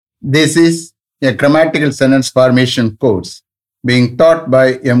This is a grammatical sentence formation course being taught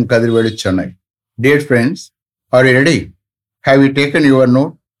by M. Kadirvelu Chennai. Dear friends, are you ready? Have you taken your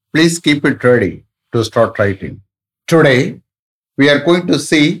note? Please keep it ready to start writing. Today, we are going to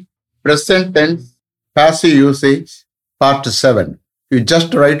see present tense passive usage part 7. You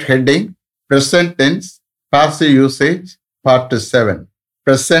just write heading present tense passive usage part 7.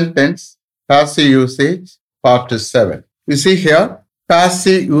 Present tense passive usage part 7. You see here,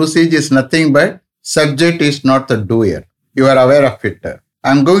 passive usage is nothing but subject is not the doer. You are aware of it.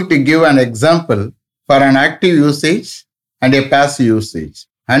 I am going to give an example for an active usage and a passive usage.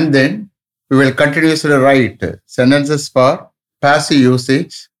 And then we will continuously write sentences for passive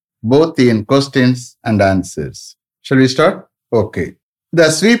usage, both in questions and answers. Shall we start? Okay.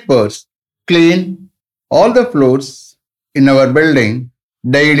 The sweepers clean all the floors in our building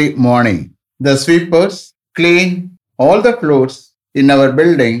daily morning. The sweepers clean all the floors in our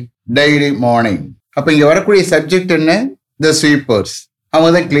building daily morning. அப்ப இங்க வரக்கூடிய subject என்ன? The sweepers. அவங்க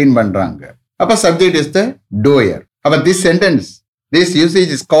தான் clean பண்றாங்க. அப்ப subject is the doer. அப்ப this sentence, this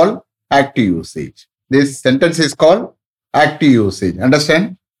usage is called active usage. This sentence is called active usage. Understand?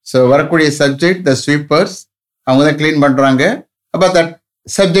 So வரக்கூடிய சப்ஜெக்ட் the sweepers, அவங்க தான் கிளீன் பண்றாங்க. அப்ப that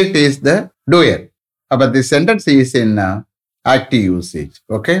subject is the doer. அப்ப this sentence is in active usage.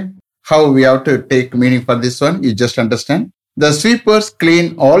 Okay? How we have to take meaning for this one? You just understand. The sweepers clean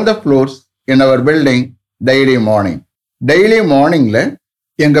all the floors in our building daily morning. Daily morningல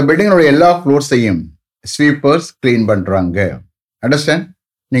எங்க பில்டிங்கோட எல்லா ஃப்ளோர்ஸையும் sweepers clean பண்றாங்க. Understand?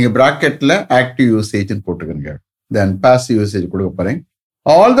 நீங்க பிராக்கெட்ல active usage போட்டுக்கோங்க. தென் passive usage கொடுக்க போறேன்.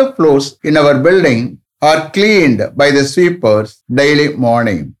 All the floors in our building are cleaned by the sweepers daily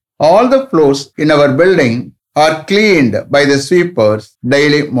morning. All the floors in our building are cleaned by the sweepers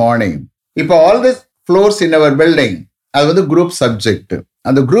daily morning. இப்போ all the floors in our building அது வந்து group subject.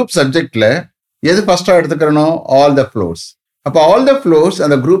 அந்த group சப்ஜெக்ட்ல எது ஃபர்ஸ்டா எடுத்துக்கிறோம்? All the floors. அப்போ all the floors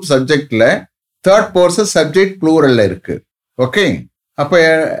அந்த குரூப் சப்ஜெக்ட்ல தேர்ட் பர்சன் சப்ஜெக்ட் ப்ளூரல்ல இருக்கு. ஓகே, அப்போ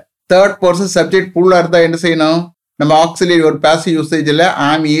தேர்ட் பர்சன் சப்ஜெக்ட் ப்ளூரலா இருந்தா என்ன செய்யணும்? நம்ம ஆக்சிலரி ஒரு பாசிவ் யூசேஜ்ல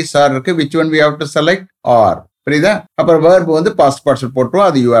ஆம் இஸ் ஆர் இருக்கு. Which one we have to select? R. புரியுதா? அப்புறம் வேர்ப் வந்து பாஸ்ட் பார்ட்டிசிபிள் போட்டுரும்.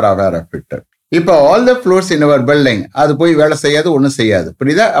 அது you are aware of it. இப்போ all the floors in our building அது போய் வேலை செய்யாது, ஒன்றும் செய்யாது.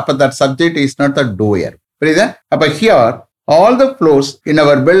 புரியுதா? அப்போ that subject is not the doer. புரியுதா? அப்போ here all the floors in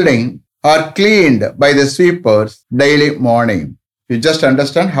our building are cleaned by the sweepers daily morning. You just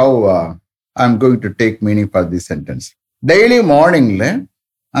understand how I'm going to take meaning for this sentence. Daily morningல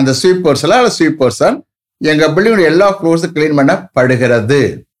அந்த sweepers எங்க building எல்லா floors clean பண்ணப்படுகிறது.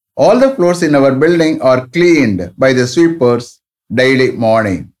 All the floors in our building are cleaned by the sweepers daily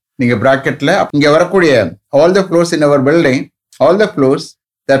morning. நீங்க பிராக்கெட்ல இங்க வரக்கூடிய all the floors in our building, all the floors,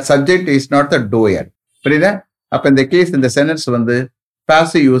 that subject is not the doer. புரியுதா? அப்ப இந்த case இந்த sentence வந்து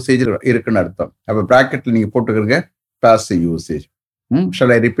passive usage இருக்குன்னு அர்த்தம். அப்ப பிராக்கெட்ல நீங்க போட்டுக்கிறீங்க passive usage.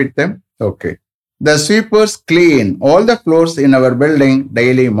 Shall I repeat them? Okay. The sweepers clean all the floors in our building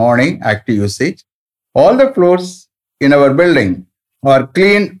daily morning, active usage. All the floors in our building are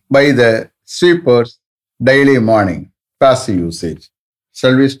cleaned by the sweepers daily morning, passive usage.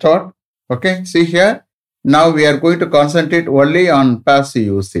 Shall we start? Okay, see here. Now we are going to concentrate only on passive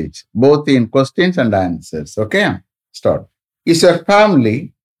usage, both in questions and answers. Okay? Start. Is your family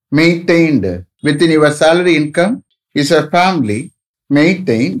maintained within your salary income? Is your family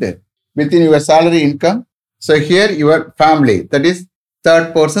maintained within your salary income? So here your family, that is third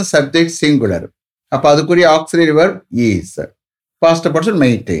person subject singular. அப்ப அதுக்குரிய auxiliary verb is. Past person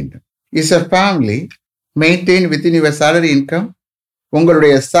maintained. Is your family maintained within your salary income?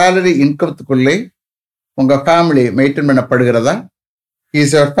 உங்களுடைய salary incomeத்துக்குள்ளே உங்க family maintain பண்ணப்படுகிறதா?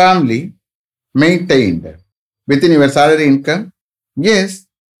 Is your family maintained within your salary income? S,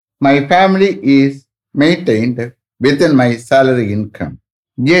 my family is maintained within my salary income.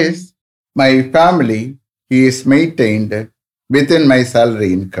 S, my family is maintained within my salary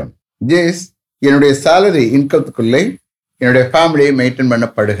income. S, என்னுடைய salary இன்கத்துக்குள்ளே என்னுடைய family maintain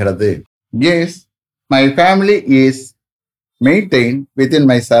பண்ணப்படுகிறது. S, my family is maintained within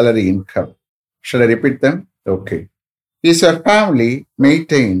my salary income. Shall I repeat them? Okay. Is your family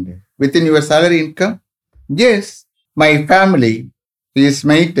maintained within your salary income? Yes, my family is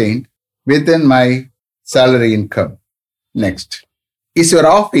maintained within my salary income. Next. Is your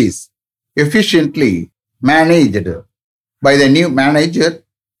office efficiently managed by the new manager?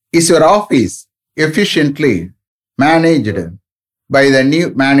 Is your office efficiently managed by the new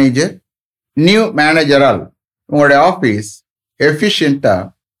manager? New manager all. உங்களுடைய office எஃபிஷியண்டா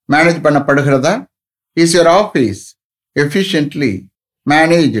manage பண்ணப்படுகிறதா? Is your office efficiently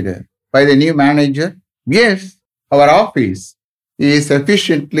managed by the new manager? S, our office is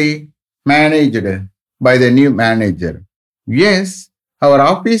efficiently managed by the new manager. Yes, our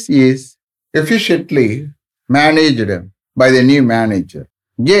office is efficiently managed by the new manager.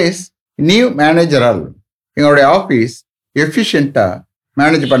 Yes, new manager all எங்களுடைய office எஃபிஷியண்டா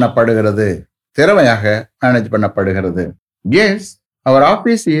manage பண்ணப்படுகிறது, திறமையாக manage பண்ணப்படுகிறது. Yes, our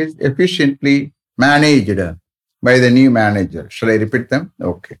office is efficiently managed by the new manager. Shall I repeat them?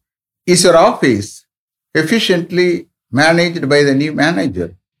 Okay. Is your office efficiently managed by the new manager?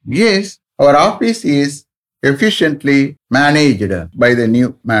 Yes, our office is efficiently managed by the new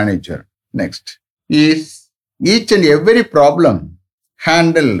manager. Next. Is each and every problem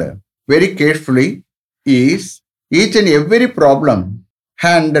handled very carefully? Is each and every problem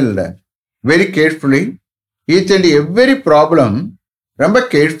handled very carefully? Each and every problem ரொம்ப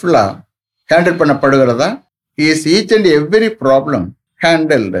கேர்ஃபுல்லா handle பண்ணப்படுகிறதா? Is each and every problem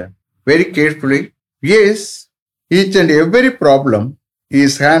handled very carefully? Yes, each and every problem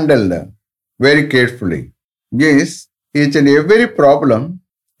is handled very carefully. Yes, each and every problem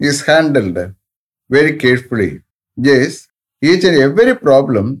is handled very carefully. Yes, each and every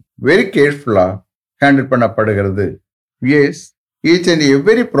problem very carefully handle பண்ணப்படுகிறது. Yes, each and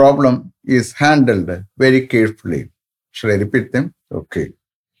every problem is handled very carefully. Shall I repeat them? Okay.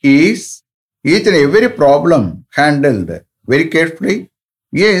 Is each and every problem handled very carefully?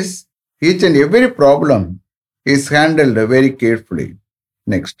 Yes, each and every problem is handled very carefully.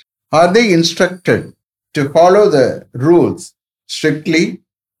 Next. Are they instructed to follow the rules strictly?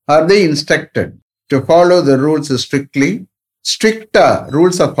 Are they instructed to follow the rules strictly? Stricta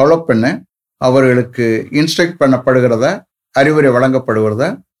rules follow பண்ண அவர்களுக்கு instruct பண்ணப்படுகிறதா, அறிவுரை வழங்கப்படுகிறதா?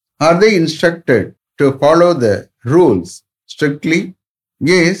 Are they instructed to follow the rules strictly?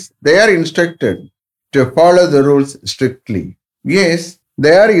 Yes, they are instructed to follow the rules strictly. Yes,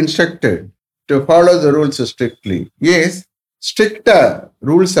 they are instructed to follow the rules strictly. Yes, stricta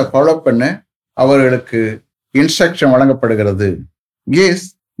rules follow பண்ண அவர்களுக்கு instruction வழங்கப்படுகிறது. Yes,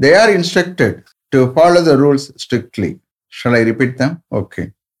 they are instructed to follow the rules strictly. Shall I repeat them? Okay.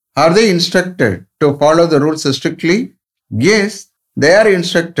 Are they instructed to follow the rules strictly? Yes, they are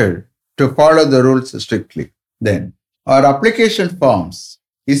instructed to follow the rules strictly. Then, are application forms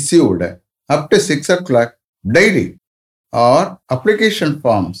issued up to 6 o'clock daily? Are application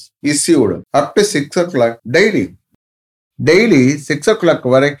forms issued up to 6 o'clock daily? Daily 6 o'clock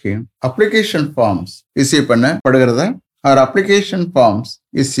வரைக்கும் application forms issue பண்ணப்படுகிறதா? Are application forms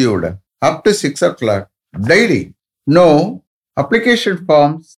issued up to 6 o'clock daily? No, application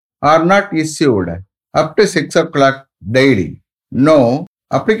forms are not issued up to 6 o'clock daily. No,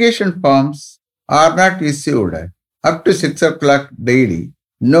 application forms are not issued up to 6 o'clock daily.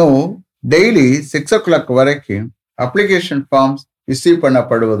 No, daily 6 o'clock வரைக்கும் application forms issue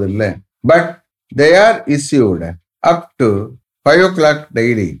பண்ணப்படுவதில்லை. But they are issued up to 5 o'clock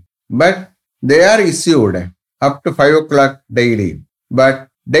daily. But they are issued up to 5 o'clock daily. But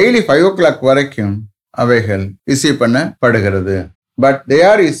daily 5 o'clock வரைக்கும் அவைகள் issue பண்ணப்படுகிறது. But they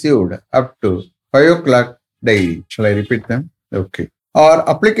are issued up to 5 o'clock daily. Shall I repeat them? Okay. Are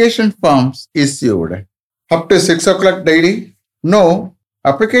application forms issued up to 6 o'clock daily? No,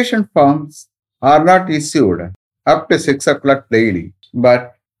 application forms are not issued up to 6 o'clock daily, but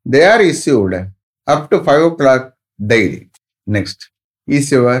they are issued up to 5 o'clock daily. Next. Is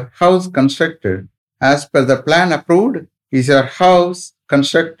your house constructed as per the plan approved? Is your house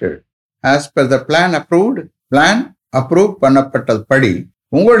constructed as per the plan approved? Plan approve பண்ணப்பட்டது படி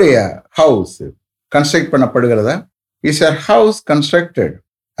உங்களுடைய house construct பண்ணப்படுகிறதா? Is your house constructed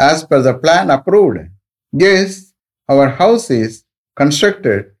as per the plan approved? Yes, our house is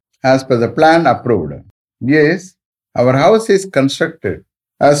constructed as per the plan approved. Yes, our house is constructed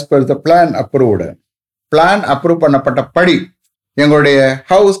as per the plan approved. Plan approve பண்ணப்பட்ட படி எங்களுடைய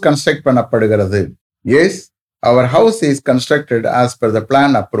house construct பண்ணப்படுகிறது. Yes, our house is constructed as per the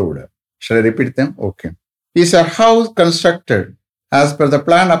plan approved. Shall I repeat them? Okay. Is your house constructed as per the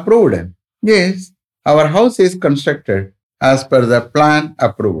plan approved? Yes, our house is constructed as per the plan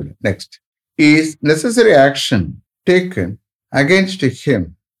approved. Next. Is necessary action taken against him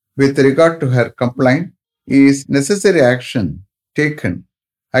with regard to her complaint? Is necessary action taken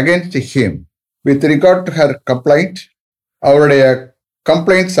against him with regard to her complaint? அவருடைய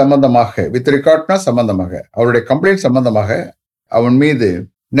complaint சம்பந்தமாக, with ரிகார்ட்னா சம்பந்தமாக, அவருடைய complaint சம்பந்தமாக அவன் மீது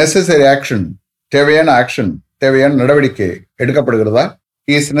necessary action, தேவையான action, தேவையான நடவடிக்கை எடுக்கப்படுகிறதா?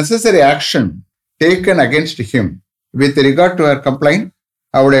 Is necessary action taken against him with regard to her complaint?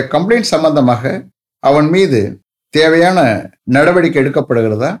 அவருடைய கம்ப்ளைண்ட் சம்பந்தமாக அவன் மீது தேவையான நடவடிக்கை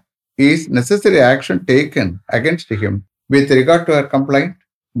எடுக்கப்படுகிறதா? Is necessary action taken against him with regard to her complaint?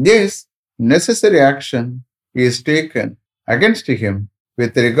 Yes, necessary action is taken against him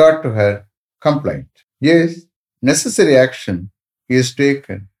with regard to her complaint. Yes, necessary action is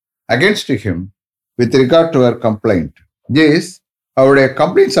taken against him with regard to her complaint. Yes, அவருடைய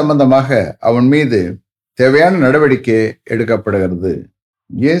complaint சம்பந்தமாக அவன் மீது தேவையான நடவடிக்கை எடுக்கப்படுகிறது.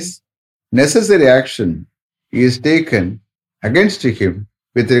 Yes, necessary action is taken against him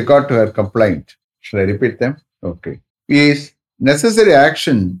with regard to her complaint. Shall I repeat them? Okay. Is necessary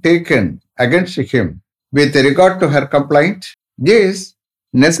action taken against him with regard to her complaint? Yes,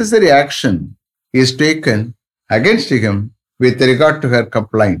 necessary action is taken against him with regard to her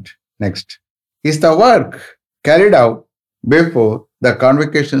complaint. Next. Is the work carried out before the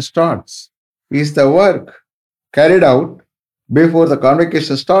convocation starts? Is the work carried out before the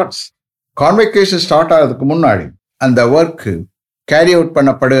convocation starts? Convocation start ஆகிறதுக்கு முன்னாடி அந்த work carry out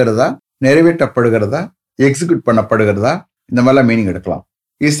பண்ணப்படுகிறதா, நிறைவேற்றப்படுகிறதா, execute பண்ணப்படுகிறதா, இந்த மாதிரிலாம் meaning எடுக்கலாம்.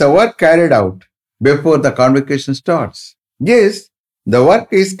 Is the work carried out before the convocation starts? Yes, the work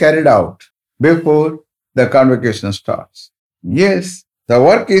is carried out before the convocation starts. Yes, the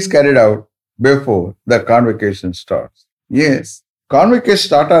work is carried out before the convocation starts. Yes, convocation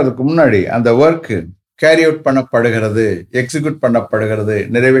start ஆகிறதுக்கு முன்னாடி அந்த work carry out பண்ணப்படுகிறது, execute பண்ணப்படுகிறது,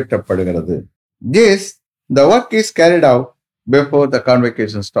 நிறைவேற்றப்படுகிறது. Yes, the work is carried out before the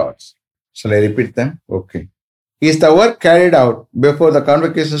convocation starts. Shall I repeat them? Okay. Is the work carried out before the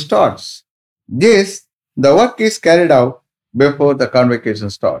convocation starts? Yes, the work is carried out before the convocation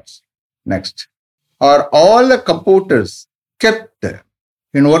starts. Next. Are all the computers kept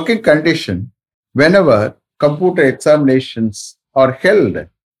in working condition whenever computer examinations are held?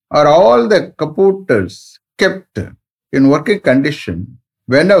 Are all the computers kept in working condition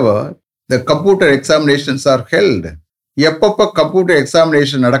whenever the computer examinations are held? எப்பப்போ computer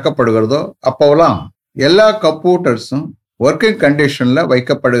examination நடக்கப்படுகிறதோ அப்போலாம் எல்லா கம்ப்யூட்டர்ஸும் working கண்டிஷன்ல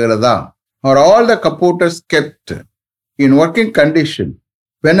வைக்கப்படுகிறதா? Are all the computers kept in working condition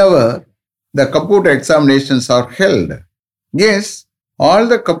whenever the computer examinations are held? Yes, all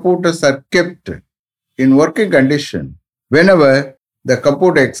the computers are kept in working condition whenever the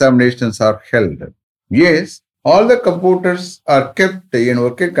computer examinations are held. Yes, all the computers are kept in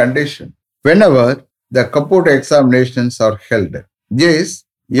working condition whenever the computer examinations are held. Yes,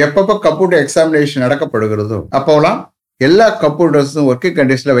 எப்பப்போ computer examination நடக்கப்படுகிறதோ அப்போலாம் எல்லா கம்ப்யூட்டர்ஸும் working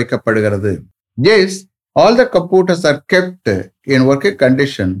கண்டிஷன்ல வைக்கப்படுகிறது. Yes, all the computers are kept in working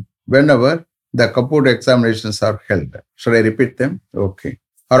condition whenever the computer examinations are held. Should I repeat them? Okay.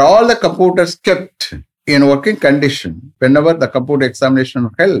 Are all the computers kept in working condition whenever the computer examination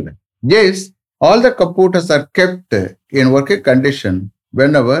are held? Yes, all the computers are kept in working condition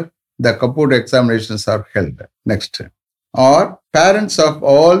whenever the computer examinations are held. Next. Are parents of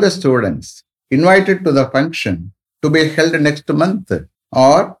all the students invited to the function to be held next month?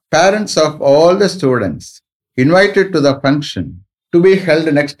 Are parents of all the students invited to the function to be held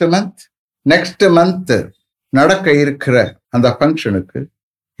next month? Next month நடக்க இருக்கிற அந்த ஃபங்க்ஷனுக்கு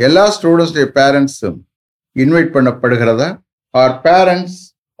எல்லா ஸ்டூடெண்ட்ஸுடைய பேரண்ட்ஸும் invite பண்ணப்படுகிறதா? Are parents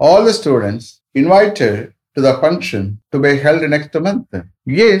all the students invited to the function to be held next month?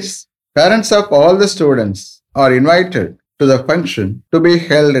 Yes, parents of all the students are invited to the function to be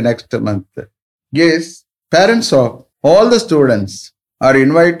held next month. Yes, parents of all the students are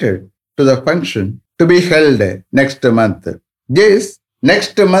invited to the function to be held next month. Yes,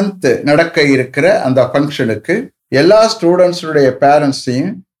 next month நடக்க இருக்கிற அந்த ஃபங்க்ஷனுக்கு எல்லா ஸ்டூடெண்ட்ஸுடைய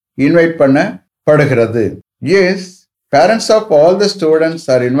பேரண்ட்ஸையும் invite பண்ணப்படுகிறது. Yes, parents of all the students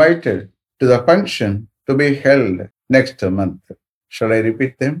are invited to the function to be held next month. Shall I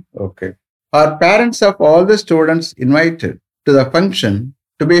repeat them? Okay. Are parents of all the students invited to the function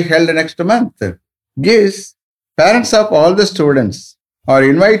to be held next month? Yes, parents of all the students are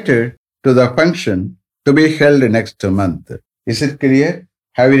invited to the function to be held next month. Is it clear?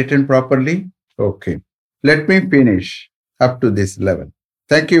 Have you written properly? Okay. Let me finish up to this level.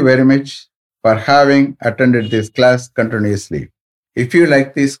 Thank you very much for having attended this class continuously. If you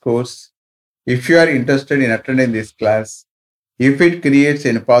like this course, if you are interested in attending this class, if it creates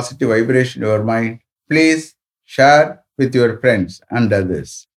a positive vibration in your mind, please share with your friends and others.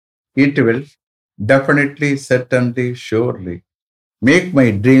 It will definitely, certainly, surely make my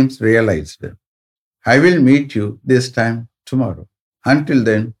dreams realized. I will meet you this time tomorrow. Until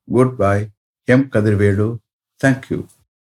then, goodbye. M. Kadirvedu. Thank you.